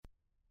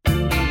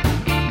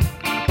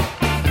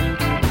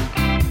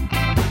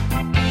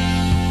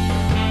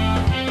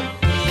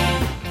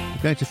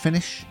Going to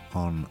finish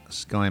on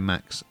Sky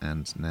Max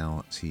and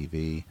Now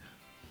TV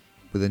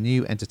with a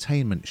new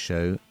entertainment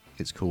show.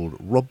 It's called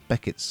Rob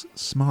Beckett's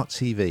Smart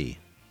TV.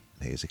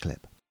 Here's a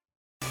clip.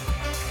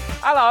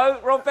 Hello,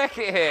 Rob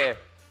Beckett here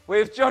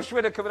with Josh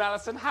Widdicombe and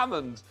Alison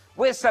Hammond.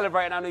 We're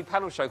celebrating our new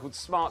panel show called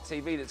Smart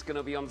TV that's going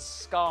to be on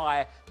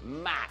Sky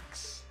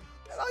Max.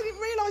 I didn't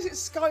realise it's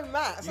Sky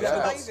Max. You haven't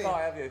got amazing.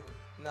 Sky, have you?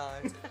 No.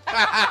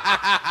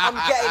 I'm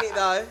getting it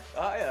though.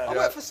 Oh, yeah. I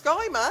work for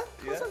Sky, man.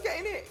 Of course I'm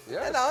getting it.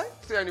 Yeah. Hello.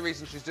 It's the only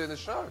reason she's doing the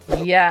show.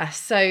 Yeah,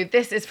 so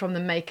this is from the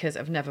makers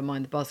of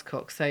Nevermind the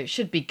Buzzcocks, so it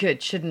should be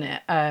good, shouldn't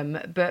it?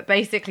 But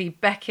basically,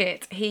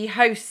 Beckett, he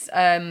hosts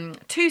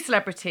two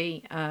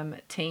celebrity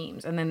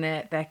teams and then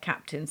their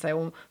captains.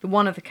 So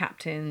one of the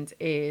captains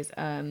is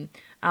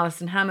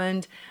Alison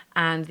Hammond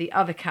and the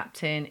other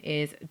captain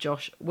is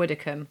Josh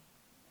Widdicombe.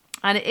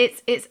 And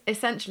it's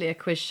essentially a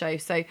quiz show,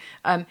 so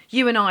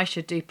you and I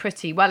should do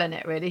pretty well in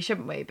it, really,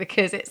 shouldn't we?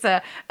 Because it's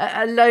a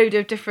load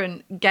of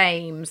different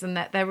games, and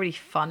they're really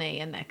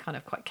funny, and they're kind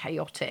of quite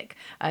chaotic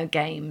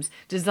games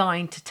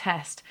designed to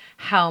test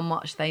how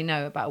much they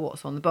know about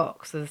what's on the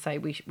box. As I say,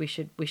 we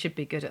should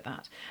be good at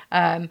that.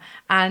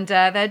 And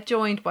they're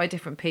joined by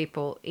different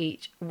people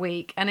each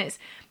week, and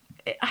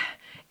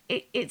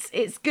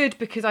it's good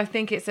because I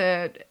think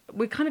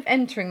we're kind of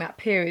entering that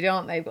period,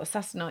 aren't they? We've got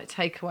Saturday Night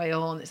Takeaway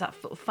on. It's that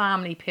sort of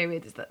family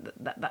period. It's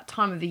that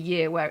time of the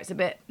year where it's a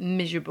bit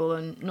miserable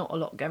and not a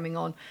lot going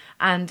on.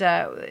 And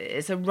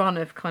it's a run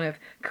of kind of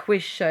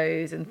quiz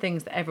shows and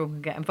things that everyone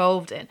can get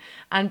involved in.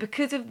 And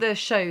because of the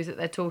shows that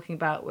they're talking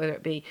about, whether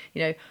it be,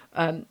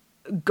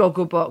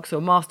 Gogglebox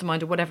or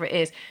Mastermind or whatever it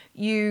is,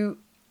 you're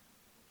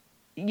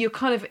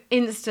kind of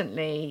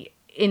instantly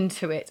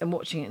into it and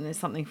watching it, and there's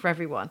something for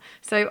everyone.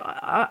 So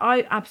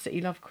I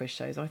absolutely love quiz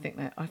shows. I think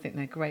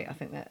they're great. I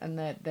think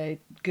they're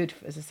good,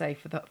 as I say,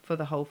 for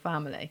the whole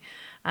family.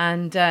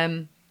 And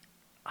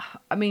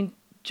I mean,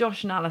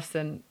 Josh and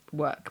Alison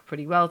work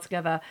pretty well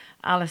together.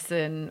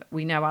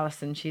 We know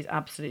Alison, she's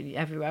absolutely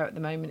everywhere at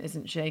the moment,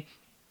 isn't she?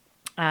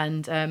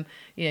 And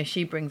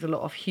she brings a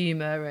lot of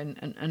humour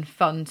and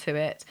fun to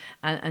it,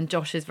 and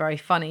Josh is very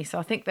funny. So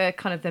I think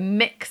the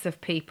mix of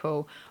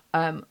people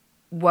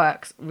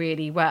works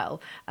really well.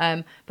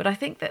 But I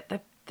think that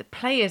the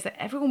players, that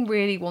everyone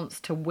really wants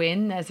to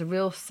win. There's a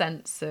real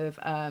sense of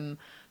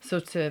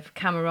sort of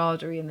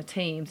camaraderie in the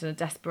teams and a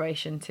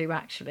desperation to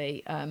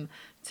actually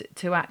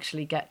to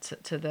actually get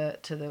to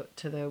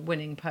the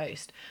winning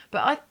post.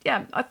 But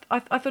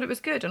I thought it was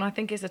good, and I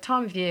think it's a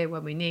time of year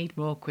when we need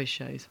more quiz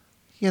shows.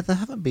 Yeah, there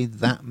haven't been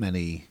that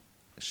many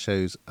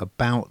shows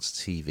about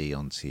TV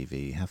on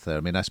TV, have there?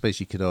 I mean, I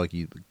suppose you could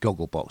argue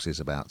Gogglebox is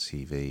about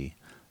TV.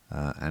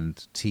 And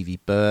TV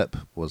Burp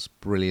was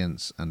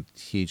brilliant and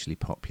hugely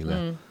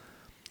popular.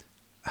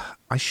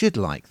 I should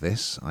like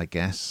this, I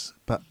guess,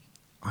 but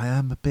I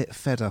am a bit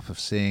fed up of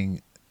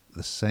seeing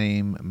the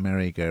same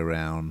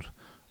merry-go-round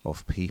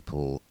of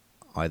people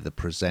either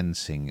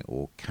presenting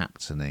or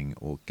captaining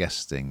or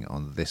guesting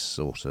on this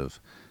sort of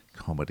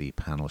comedy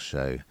panel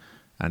show.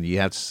 And you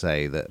have to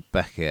say that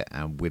Beckett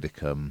and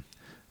Widdicombe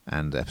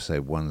and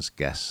episode 1's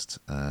guest,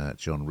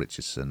 John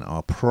Richardson,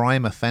 are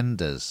prime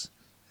offenders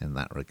in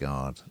that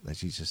regard.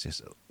 She's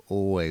just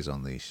always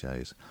on these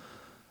shows.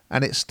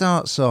 And it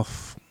starts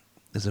off,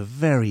 there's a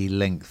very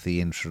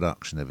lengthy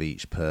introduction of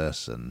each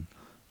person.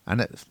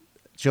 And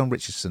John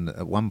Richardson,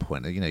 at one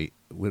point,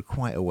 we're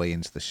quite a way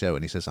into the show,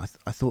 and he says,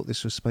 I thought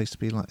this was supposed to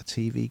be like a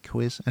TV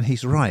quiz. And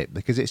he's right,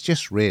 because it's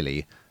just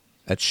really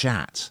a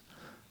chat,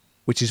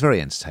 which is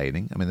very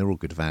entertaining. I mean, they're all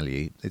good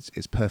value.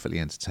 It's perfectly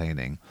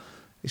entertaining.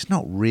 It's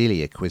not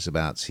really a quiz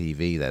about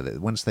TV, though.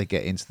 Once they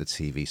get into the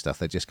TV stuff,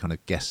 they're just kind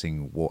of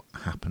guessing what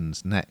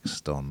happens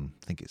next on,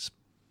 I think it's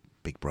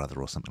Big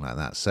Brother or something like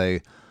that. So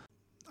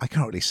I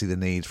can't really see the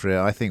need for it.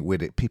 I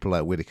think people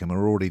like Widdicombe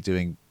are already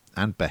doing,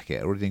 and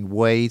Beckett, are already doing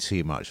way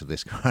too much of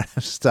this kind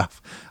of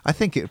stuff. I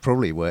think it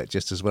probably work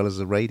just as well as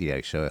a radio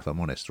show, if I'm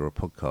honest, or a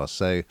podcast.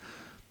 So,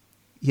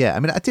 yeah,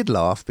 I mean, I did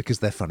laugh because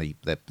they're funny.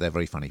 They're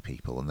very funny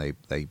people, and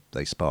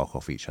they spark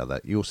off each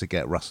other. You also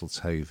get Russell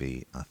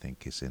Tovey, I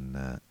think, is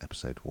in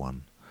episode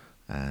 1,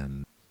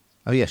 and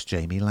oh yes,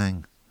 Jamie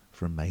Lang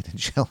from Made in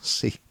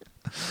Chelsea,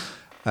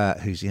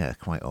 who's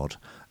quite odd.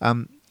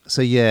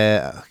 So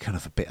yeah, kind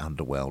of a bit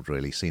underwhelmed,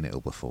 really. Seen it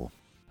all before.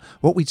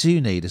 What we do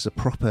need is a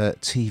proper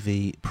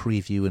TV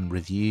preview and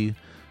review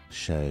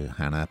show,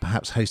 Hannah,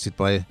 perhaps hosted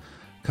by a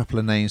couple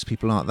of names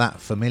people aren't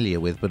that familiar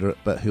with,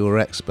 but who are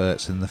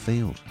experts in the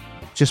field.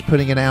 Just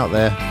putting it out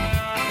there.